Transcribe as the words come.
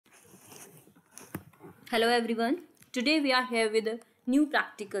Hello everyone. Today we are here with a new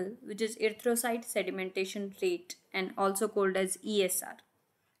practical which is erythrocyte sedimentation rate and also called as ESR.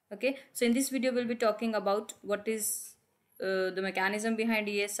 Okay, so in this video we'll be talking about what is the mechanism behind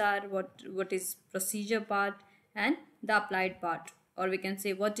ESR, what is procedure part and the applied part, or we can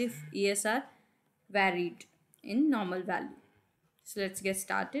say what if ESR varied in normal value. So let's get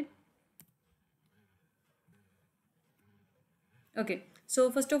started. Okay, so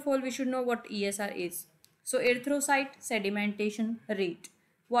first of all we should know what ESR is. So erythrocyte sedimentation rate.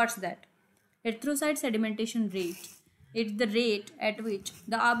 What's that? Erythrocyte sedimentation rate. It's the rate at which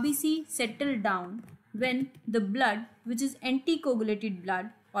the RBC settle down when the blood, which is anticoagulated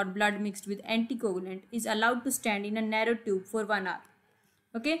blood or blood mixed with anticoagulant, is allowed to stand in a narrow tube for 1 hour.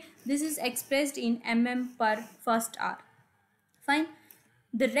 Okay, this is expressed in mm per first hour. Fine.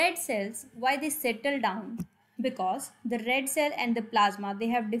 The red cells, why they settle down? Because the red cell and the plasma, they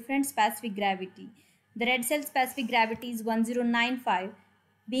have different specific gravity. The red cell specific gravity is 1095,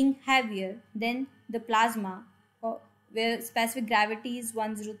 being heavier than the plasma, where specific gravity is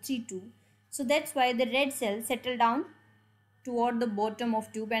 1032. So that's why the red cell settle down toward the bottom of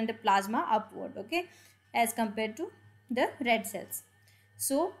tube and the plasma upward, okay, as compared to the red cells.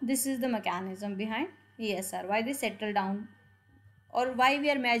 So this is the mechanism behind ESR, why they settle down, or why we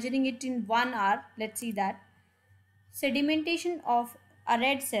are measuring it in 1 hour. Let's see that. Sedimentation of a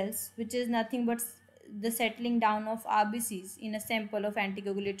red cells, which is nothing but the settling down of RBCs in a sample of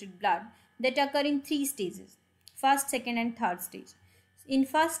anticoagulated blood, that occur in 3 stages: first, second and third stage. In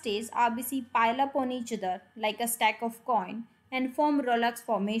first stage, RBC pile up on each other like a stack of coin and form Rolex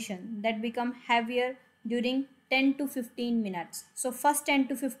formation that become heavier during 10 to 15 minutes. So first 10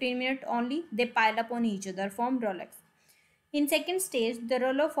 to 15 minutes only they pile up on each other, form Rolex. In second stage, the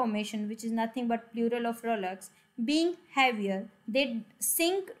Rolo formation, which is nothing but plural of Rolex, being heavier, they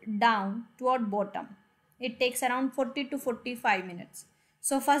sink down toward bottom. It takes around 40 to 45 minutes.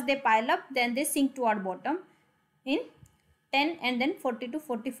 So first they pile up, then they sink toward bottom in 10 and then 40 to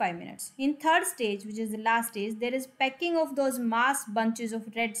 45 minutes. In third stage, which is the last stage, there is packing of those mass bunches of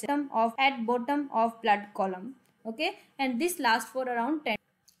red cells at bottom of blood column. Okay, and this lasts for around 10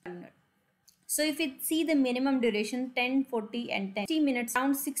 minutes. So if we see the minimum duration 10, 40 and 10, 60 minutes,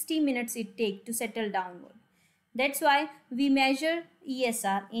 around 60 minutes it takes to settle downward. That's why we measure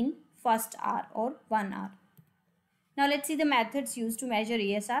ESR in first hour or 1 hour. Now let's see the methods used to measure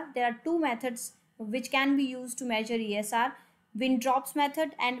ESR. There are 2 methods which can be used to measure ESR: Wintrop's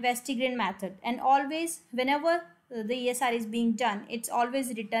method and Vestigian method. And always whenever the ESR is being done, it's always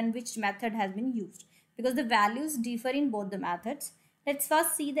written which method has been used, because the values differ in both the methods. Let's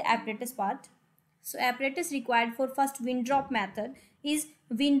first see the apparatus part. So apparatus required for first Wintrop method is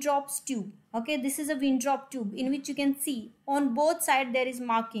Wintrop's tube. Okay, this is a Wintrop tube in which you can see on both sides there is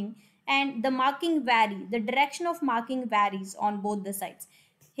marking, and the marking vary. The direction of marking varies on both the sides.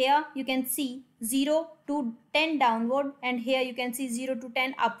 Here you can see 0 to 10 downward, and here you can see 0 to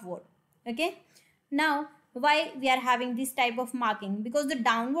 10 upward. Okay. Now why we are having this type of marking? Because the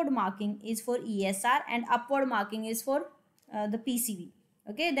downward marking is for ESR and upward marking is for the PCV.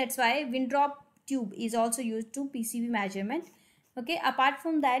 Okay, that's why Wintrop tube is also used to PCV measurement. Okay, apart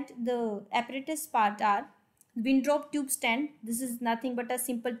from that, the apparatus part are Wintrop tube stand. This is nothing but a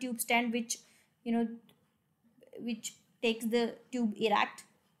simple tube stand which which takes the tube erect,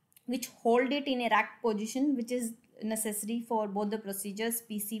 which hold it in erect position, which is necessary for both the procedures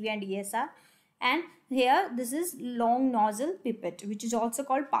PCV and ESR. And here this is long nozzle pipette, which is also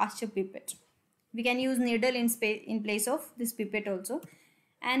called pasture pipette. We can use needle in place of this pipette also.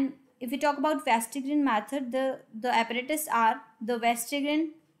 And if we talk about Vestigian method, the apparatus are the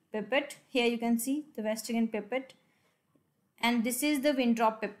Vestigian pipette. Here you can see the Vestigian pipette, and this is the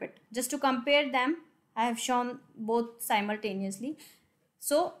Wintrop pipette. Just to compare them, I have shown both simultaneously.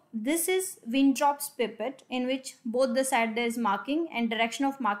 So this is Wintrop's pipette, in which both the side there is marking and direction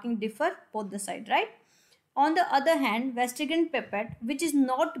of marking differ both the side, right? On the other hand, Vestigian pipette, which is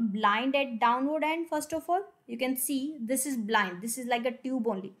not blind at downward end, first of all, you can see this is blind. This is like a tube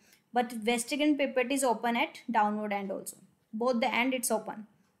only. But Vestigian pipette is open at downward end also. Both the end it's open.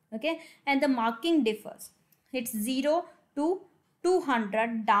 Okay. And the marking differs. It's 0 to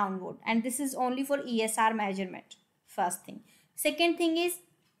 200 downward. And this is only for ESR measurement. First thing. Second thing is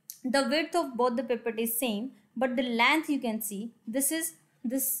the width of both the pipette is same. But the length you can see, this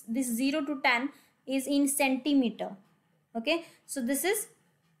 0 to 10 is in centimeter. Okay, so this is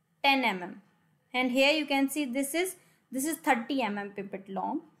 10 mm, and here you can see this is 30 mm pipette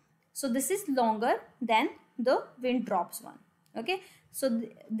long. So this is longer than the Wintrop's one. Okay, so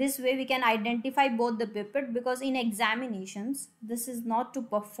this way we can identify both the pipette, because in examinations this is not to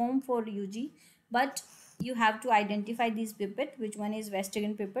perform for UG, but you have to identify these pipette, which one is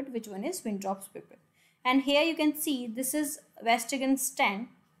Vestigian pipette, which one is Wintrop's pipette. And here you can see this is Vestigian stand.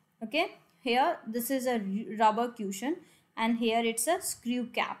 Okay, here this is a rubber cushion, and here it's a screw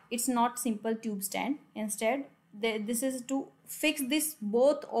cap. It's not simple tube stand. Instead, this is to fix this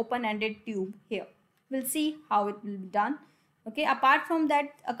both open-ended tube here. We'll see how it will be done. Okay, apart from that,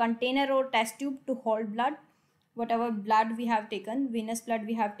 a container or test tube to hold blood. Whatever blood we have taken, venous blood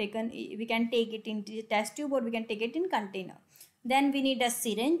we have taken, we can take it in the test tube or we can take it in container. Then we need a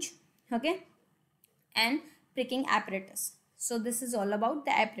syringe, okay, and pricking apparatus. So this is all about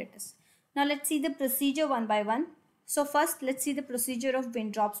the apparatus. Now let's see the procedure one by one. So first, let's see the procedure of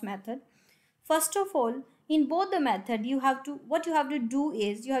Wintrop's method. First of all, in both the method, what you have to do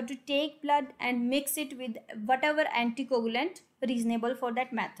is you have to take blood and mix it with whatever anticoagulant reasonable for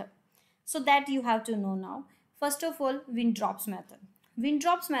that method. So that you have to know now. First of all, Wintrop's method.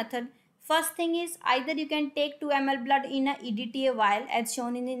 Wintrop's method, first thing is either you can take 2 ml blood in a EDTA vial as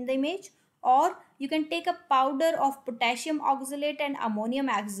shown in the image, or you can take a powder of potassium oxalate and ammonium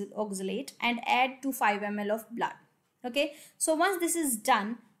oxalate and add to 5 ml of blood. Okay, so once this is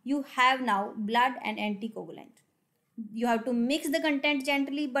done, you have now blood and anticoagulant. You have to mix the content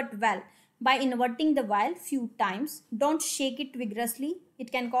gently but well by inverting the vial few times. Don't shake it vigorously,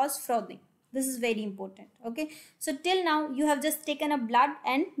 it can cause frothing. This is very important. Okay, so till now you have just taken a blood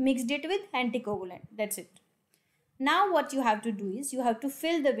and mixed it with anticoagulant. That's it. Now what you have to do is you have to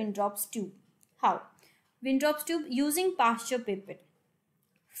fill the Wintrop's tube. How? Wintrop's tube using pasture pipette.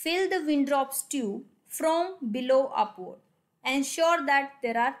 Fill the Wintrop's tube from below upward. Ensure that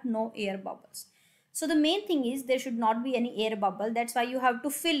there are no air bubbles. So the main thing is there should not be any air bubble. That's why you have to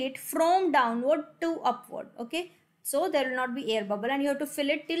fill it from downward to upward. Okay, so there will not be air bubble, and you have to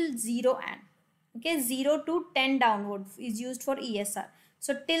fill it till 0 N. Okay, 0 to 10 downward is used for ESR.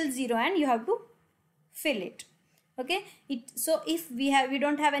 So till 0 N you have to fill it. Okay, so if we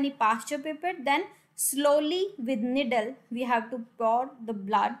don't have any pasture pipette, then slowly with needle we have to pour the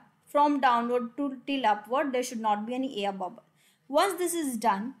blood from downward to till upward. There should not be any air bubble. Once this is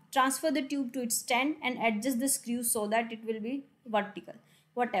done, transfer the tube to its stand and adjust the screw so that it will be vertical.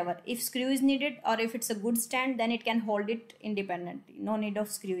 Whatever, if screw is needed or if it's a good stand, then it can hold it independently. No need of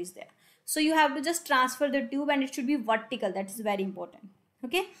screw is there. So you have to just transfer the tube and it should be vertical. That is very important.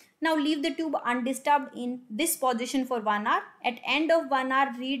 Okay, now leave the tube undisturbed in this position for 1 hour. At end of 1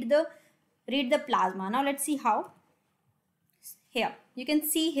 hour, read the plasma. Now let's see how. Here you can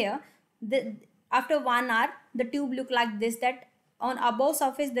see here after 1 hour the tube look like this, that on above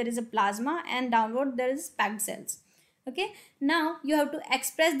surface there is a plasma and downward there is packed cells. Okay, now you have to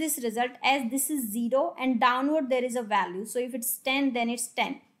express this result as this is 0 and downward there is a value. So if it's 10, then it's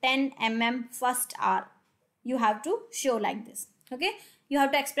 10 mm first hour. You have to show like this. Okay, you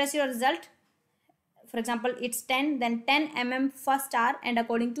have to express your result. For example, it's 10, then 10 mm first hour, and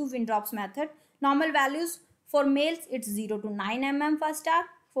according to Wintrop's method, normal values for males it's 0 to 9 mm first hour.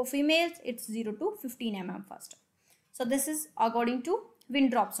 For females it's 0 to 15 mm first hour. So this is according to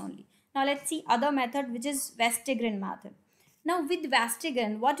Wintrop's only. Now let's see other method, which is Vestigian method. Now with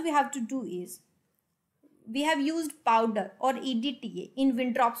Vestigian, what we have to do is we have used powder or EDTA in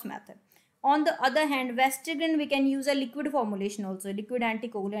Wintrop's method. On the other hand, Vestigian we can use a liquid formulation also, liquid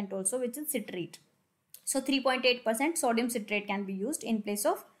anticoagulant also, which is citrate. So 3.8% sodium citrate can be used in place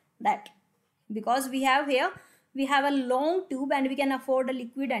of that, because we have a long tube and we can afford a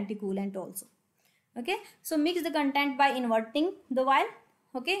liquid anticoagulant also. Okay, so mix the content by inverting the vial.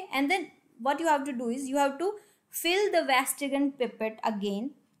 Okay, and then what you have to do is you have to fill the Vestigian pipette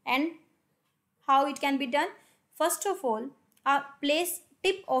again. And how it can be done? First of all, place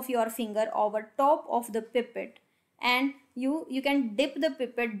tip of your finger over top of the pipette, and you can dip the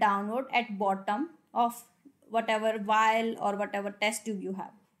pipette downward at bottom of whatever vial or whatever test tube you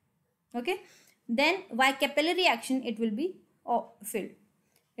have. Okay, then by capillary action it will be filled.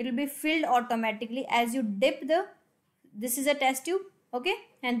 It will be filled automatically as you dip this is a test tube. Okay,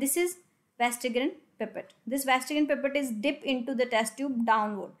 and this is Vestigian pipette. This Vestigian pipette is dipped into the test tube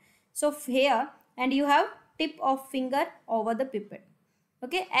downward. So here, and you have tip of finger over the pipette.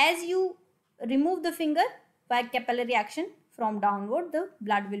 Okay, as you remove the finger by capillary action from downward, the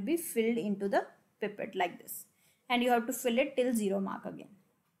blood will be filled into the pipette like this, and you have to fill it till 0 mark again.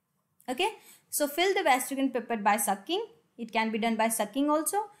 Okay, so fill the Vestigian pipette by sucking. It can be done by sucking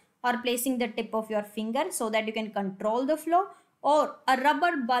also, or placing the tip of your finger so that you can control the flow, or a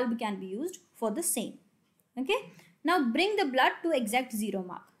rubber bulb can be used for the same. Okay, now bring the blood to exact 0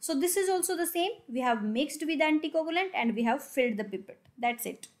 mark. So this is also the same. We have mixed with anticoagulant and we have filled the pipette. That's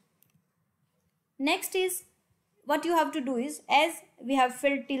it. Next is what you have to do is, as we have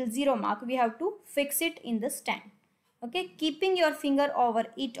filled till 0 mark, we have to fix it in the stand. Okay, keeping your finger over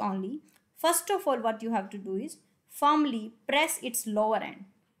it only. First of all, what you have to do is firmly press its lower end.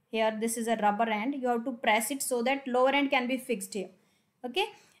 Here this is a rubber end, you have to press it so that lower end can be fixed here. Okay,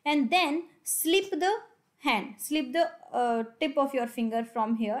 and then slip the hand, slip the tip of your finger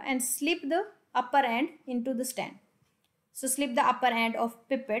from here and slip the upper end into the stand. So slip the upper end of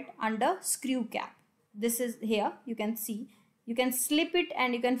pipette under screw cap. This is here, you can see, you can slip it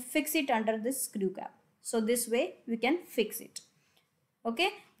and you can fix it under this screw cap. So this way we can fix it. Okay,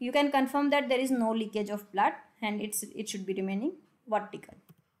 you can confirm that there is no leakage of blood and it should be remaining vertical.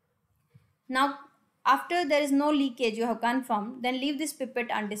 Now after there is no leakage, you have confirmed, then leave this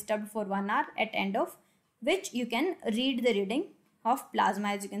pipette undisturbed for 1 hour, at end of which you can read the reading of plasma.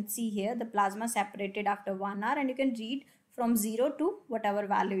 As you can see here, the plasma separated after 1 hour and you can read from 0 to whatever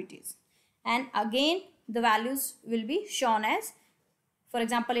value it is. And again the values will be shown as, for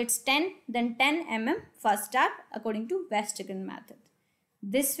example, it's 10, then 10 mm first hour according to Vestigian method.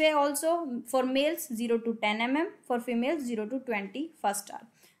 This way also for males 0 to 10 mm, for females 0 to 20 first hour.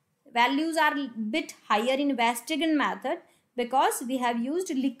 Values are bit higher in Vestigian method because we have used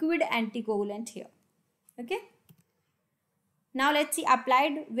liquid anticoagulant here. Okay. Now let's see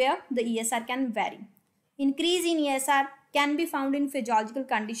applied, where the ESR can vary. Increase in ESR can be found in physiological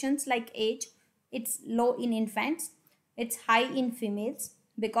conditions like age. It's low in infants, it's high in females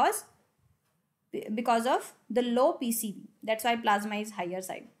because of the low PCV. That's why plasma is higher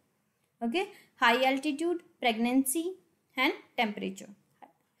side. Okay, high altitude, pregnancy and temperature.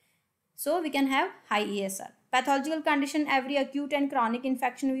 So we can have high ESR. Pathological condition, every acute and chronic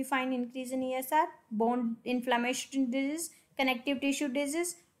infection we find increase in ESR. Bone inflammation disease, connective tissue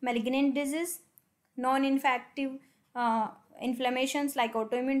disease, malignant disease, non-infective inflammations like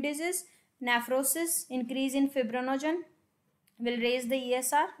autoimmune disease, nephrosis, increase in fibrinogen will raise the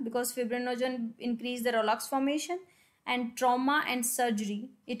ESR because fibrinogen increase the Rolox formation, and trauma and surgery,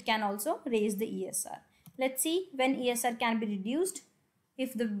 it can also raise the ESR. Let's see when ESR can be reduced.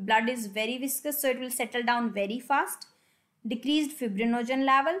 If the blood is very viscous, so it will settle down very fast. Decreased fibrinogen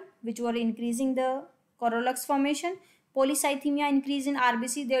level, which were increasing the Rolox formation. Polycythemia, increase in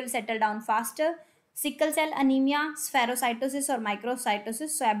RBC, they will settle down faster. Sickle cell anemia, spherocytosis or microcytosis,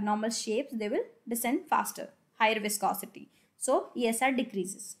 so abnormal shapes, they will descend faster, higher viscosity. So ESR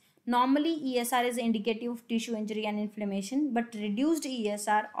decreases. Normally ESR is indicative of tissue injury and inflammation, but reduced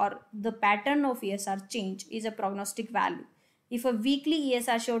ESR or the pattern of ESR change is a prognostic value. If a weekly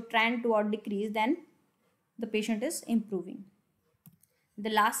ESR show trend toward decrease, then the patient is improving. The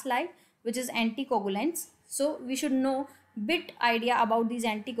last slide, which is anticoagulants. So we should know bit idea about these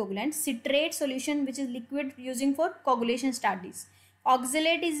anticoagulants. Citrate solution, which is liquid using for coagulation studies.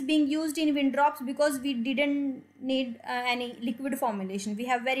 Oxalate is being used in vein drops because we didn't need any liquid formulation. We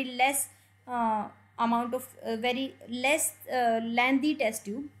have very less amount of very less lengthy test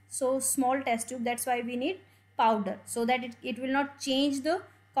tube, so small test tube, that's why we need powder, so that it will not change the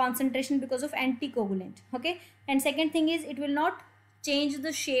concentration because of anticoagulant. Okay, and second thing is it will not change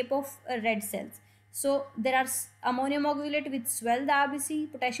the shape of red cells. So there are ammonium oxalate which swell the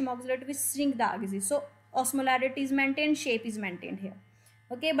RBC, potassium oxalate which shrink the RBC. So osmolarity is maintained, shape is maintained here.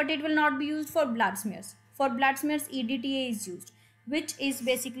 Okay, but it will not be used for blood smears. For blood smears, EDTA is used, which is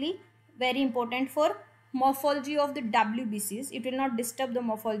basically very important for morphology of the WBCs. It will not disturb the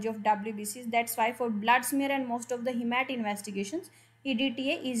morphology of WBCs. That's why for blood smear and most of the hemat investigations,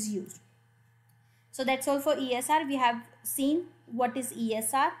 EDTA is used. So that's all for ESR. We have seen what is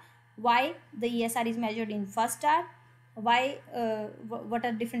ESR, why the ESR is measured in first hour, why what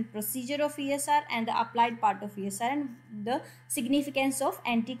are different procedure of ESR and the applied part of ESR, and the significance of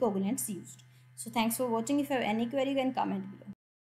anticoagulants used. So thanks for watching. If you have any query, you can comment below.